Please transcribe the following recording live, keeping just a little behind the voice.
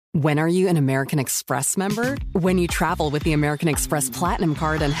When are you an American Express member? When you travel with the American Express Platinum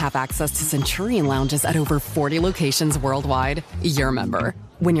Card and have access to Centurion lounges at over 40 locations worldwide, you're a member.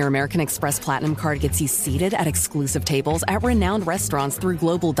 When your American Express Platinum Card gets you seated at exclusive tables at renowned restaurants through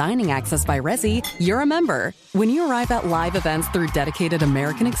global dining access by Resy, you're a member. When you arrive at live events through dedicated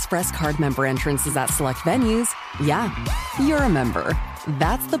American Express Card member entrances at select venues, yeah, you're a member.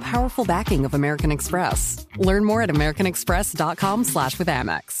 That's the powerful backing of American Express. Learn more at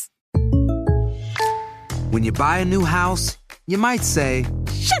americanexpress.com/withAmex. When you buy a new house, you might say,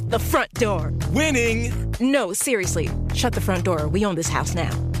 "Shut the front door." "Winning." No, seriously, shut the front door. We own this house now.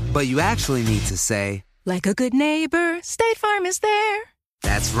 But you actually need to say, "Like a good neighbor, State Farm is there."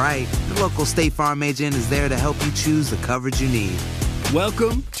 That's right. The local State Farm agent is there to help you choose the coverage you need.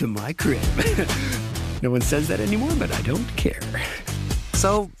 Welcome to my crib. No one says that anymore, but I don't care.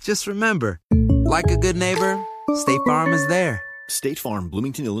 So just remember, like a good neighbor, State Farm is there. State Farm,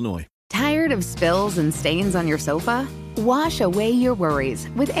 Bloomington, Illinois. Tired of spills and stains on your sofa? Wash away your worries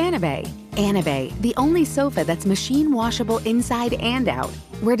with Anabay. Anabay, the only sofa that's machine washable inside and out,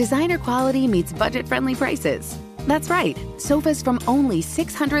 where designer quality meets budget-friendly prices. That's right, sofas from only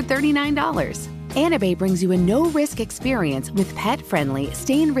 $639. Anabay brings you a no-risk experience with pet-friendly,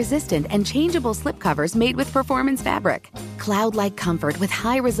 stain-resistant, and changeable slipcovers made with performance fabric, cloud-like comfort with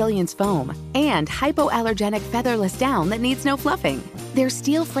high-resilience foam, and hypoallergenic featherless down that needs no fluffing. Their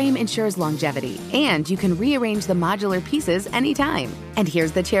steel frame ensures longevity, and you can rearrange the modular pieces anytime. And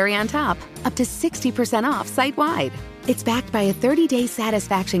here's the cherry on top, up to 60% off site-wide. It's backed by a 30-day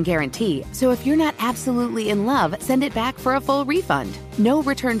satisfaction guarantee, so if you're not absolutely in love, send it back for a full refund. No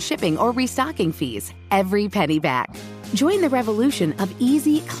return shipping or restocking fees. Every penny back. Join the revolution of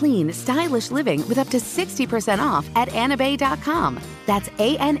easy, clean, stylish living with up to 60% off at anabay.com. That's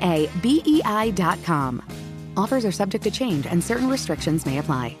ANABEI.com. Offers are subject to change and certain restrictions may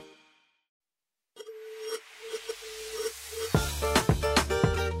apply.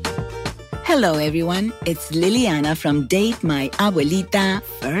 Hello, everyone. It's Liliana from Date My Abuelita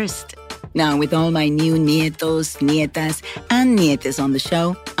First. Now, with all my new nietos, nietas, and nietes on the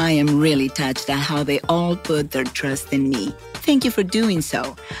show, I am really touched at how they all put their trust in me. Thank you for doing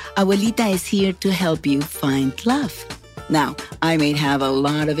so. Abuelita is here to help you find love. Now, I may have a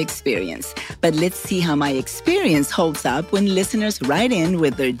lot of experience, but let's see how my experience holds up when listeners write in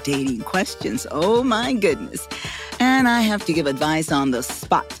with their dating questions. Oh, my goodness. And I have to give advice on the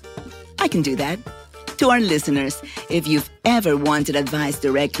spot. I can do that. To our listeners, if you've ever wanted advice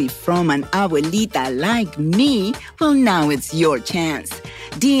directly from an abuelita like me, well, now it's your chance.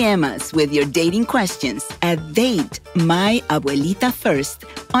 DM us with your dating questions at Date My Abuelita First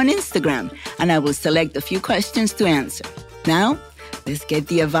on Instagram, and I will select a few questions to answer. Now, let's get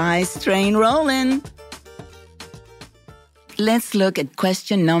the advice train rolling. Let's look at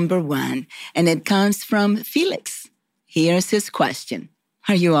question number 1, and it comes from Felix. Here's his question.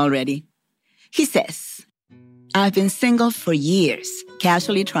 Are you all ready? He says, I've been single for years,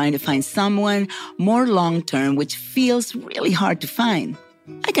 casually trying to find someone more long-term, which feels really hard to find.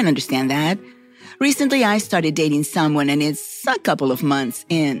 I can understand that. Recently, I started dating someone, and it's a couple of months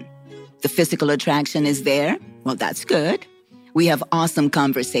in. The physical attraction is there. Well, that's good. We have awesome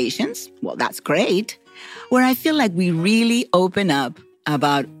conversations. Well, that's great. Where I feel like we really open up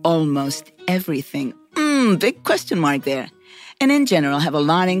about almost everything. Big question mark there. And in general, have a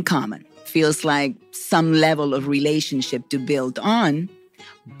lot in common. Feels like some level of relationship to build on.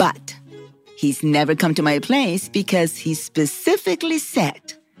 But he's never come to my place because he specifically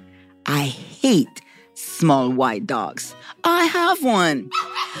said, I hate small white dogs. I have one.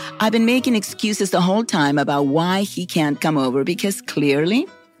 I've been making excuses the whole time about why he can't come over because clearly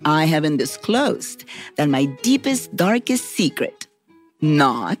I haven't disclosed that my deepest, darkest secret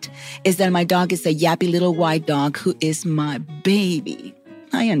is that my dog is a yappy little white dog who is my baby.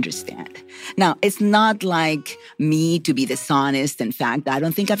 I understand. Now, it's not like me to be dishonest. In fact, I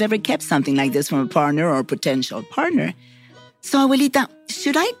don't think I've ever kept something like this from a partner or potential partner. So, Abuelita,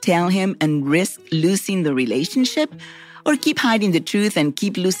 should I tell him and risk losing the relationship or keep hiding the truth and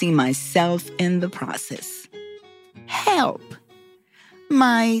keep losing myself in the process? Help.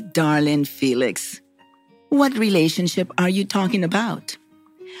 My darling Felix, what relationship are you talking about?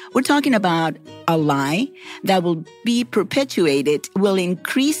 We're talking about a lie that will be perpetuated, will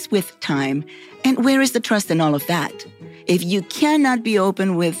increase with time. And where is the trust in all of that? If you cannot be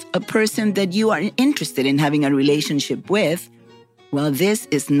open with a person that you are interested in having a relationship with, well, this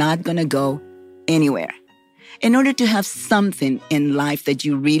is not going to go anywhere. In order to have something in life that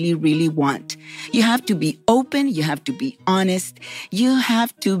you really, really want, you have to be open, you have to be honest, you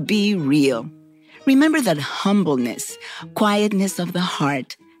have to be real. Remember that humbleness, quietness of the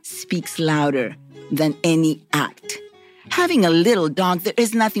heart, speaks louder than any act. Having a little dog, there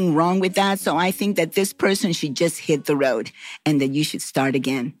is nothing wrong with that, so I think that this person should just hit the road and that you should start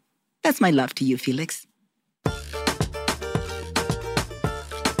again. That's my love to you, Felix.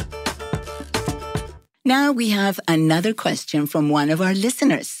 Now we have another question from one of our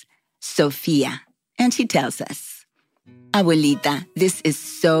listeners, Sofia, and she tells us, Abuelita, this is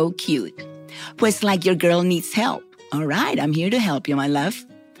so cute. Pues like your girl needs help. All right, I'm here to help you, my love.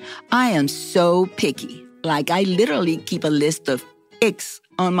 I am so picky. Like I literally keep a list of icks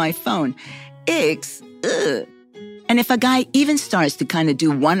on my phone. Icks? Ugh. And if a guy even starts to kind of do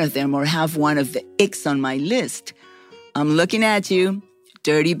one of them or have one of the icks on my list, I'm looking at you.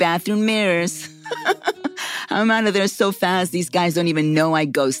 Dirty bathroom mirrors. I'm out of there so fast, these guys don't even know I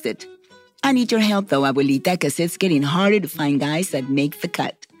ghosted. I need your help, though, Abuelita, because it's getting harder to find guys that make the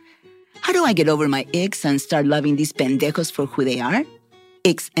cut. How do I get over my icks and start loving these pendejos for who they are?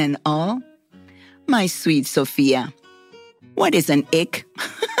 Icks and all? My sweet Sophia, what is an ick?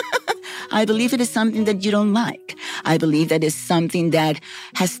 I believe it is something that you don't like. I believe that is something that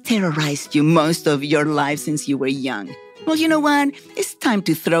has terrorized you most of your life since you were young. Well, you know what? It's time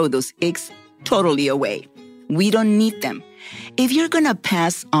to throw those icks totally away. We don't need them. If you're gonna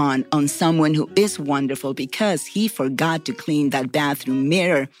pass on someone who is wonderful because he forgot to clean that bathroom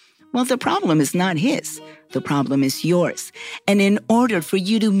mirror, well, the problem is not his. The problem is yours. And in order for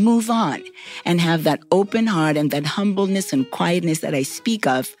you to move on and have that open heart and that humbleness and quietness that I speak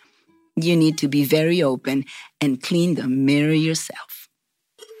of, you need to be very open and clean the mirror yourself.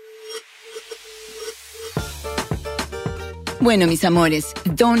 Bueno, mis amores,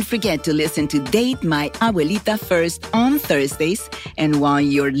 don't forget to listen to Date My Abuelita First on Thursdays. And while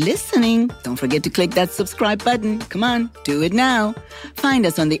you're listening, don't forget to click that subscribe button. Come on, do it now. Find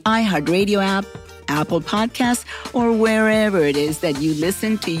us on the iHeartRadio app, Apple Podcasts, or wherever it is that you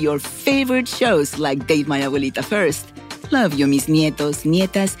listen to your favorite shows like Date My Abuelita First. Love you, mis nietos,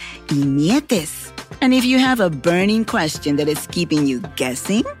 nietas, y nietes. And if you have a burning question that is keeping you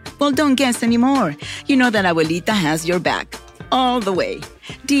guessing, well, don't guess anymore. You know that Abuelita has your back. All the way.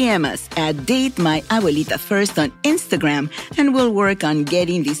 DM us at Date My Abuelita First on Instagram, and we'll work on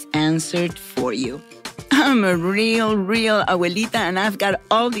getting this answered for you. I'm a real abuelita, and I've got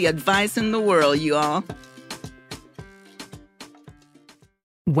all the advice in the world, you all.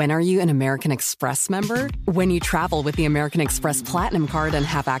 When are you an American Express member? When you travel with the American Express Platinum Card and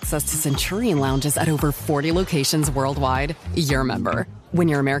have access to Centurion Lounges at over 40 locations worldwide, you're a member. When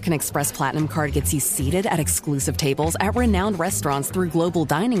your American Express Platinum Card gets you seated at exclusive tables at renowned restaurants through Global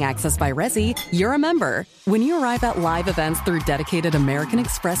Dining Access by Resy, you're a member. When you arrive at live events through dedicated American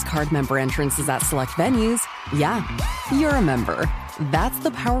Express Card member entrances at select venues, yeah, you're a member. That's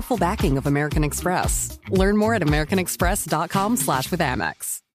the powerful backing of American Express. Learn more at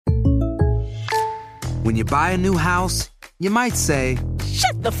americanexpress.com/withAmex. When you buy a new house, you might say,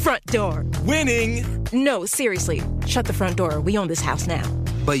 Shut the front door. Winning! No, seriously. Shut the front door. We own this house now.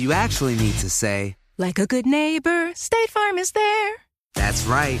 but you actually need to say, Like a good neighbor, State Farm is there. That's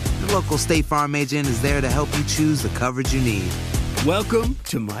right. The local State Farm agent is there to help you choose the coverage you need. Welcome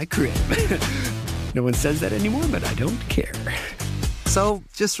to my crib. No one says that anymore, but I don't care. So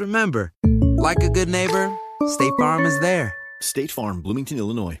just remember, like a good neighbor, State Farm is there. State Farm, Bloomington,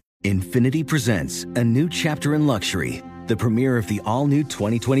 Illinois. Infiniti presents a new chapter in luxury, the premiere of the all-new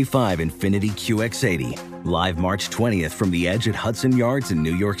 2025 Infiniti QX80, live March 20th from the Edge at Hudson Yards in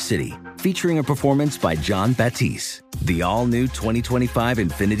New York City, featuring a performance by John Batiste. The all-new 2025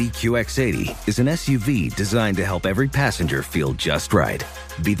 Infiniti QX80 is an SUV designed to help every passenger feel just right.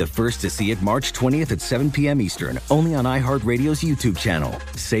 Be the first to see it March 20th at 7 p.m. Eastern, only on iHeartRadio's YouTube channel.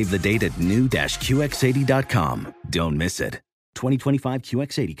 Save the date at new-QX80.com. Don't miss it. 2025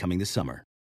 QX80 coming this summer.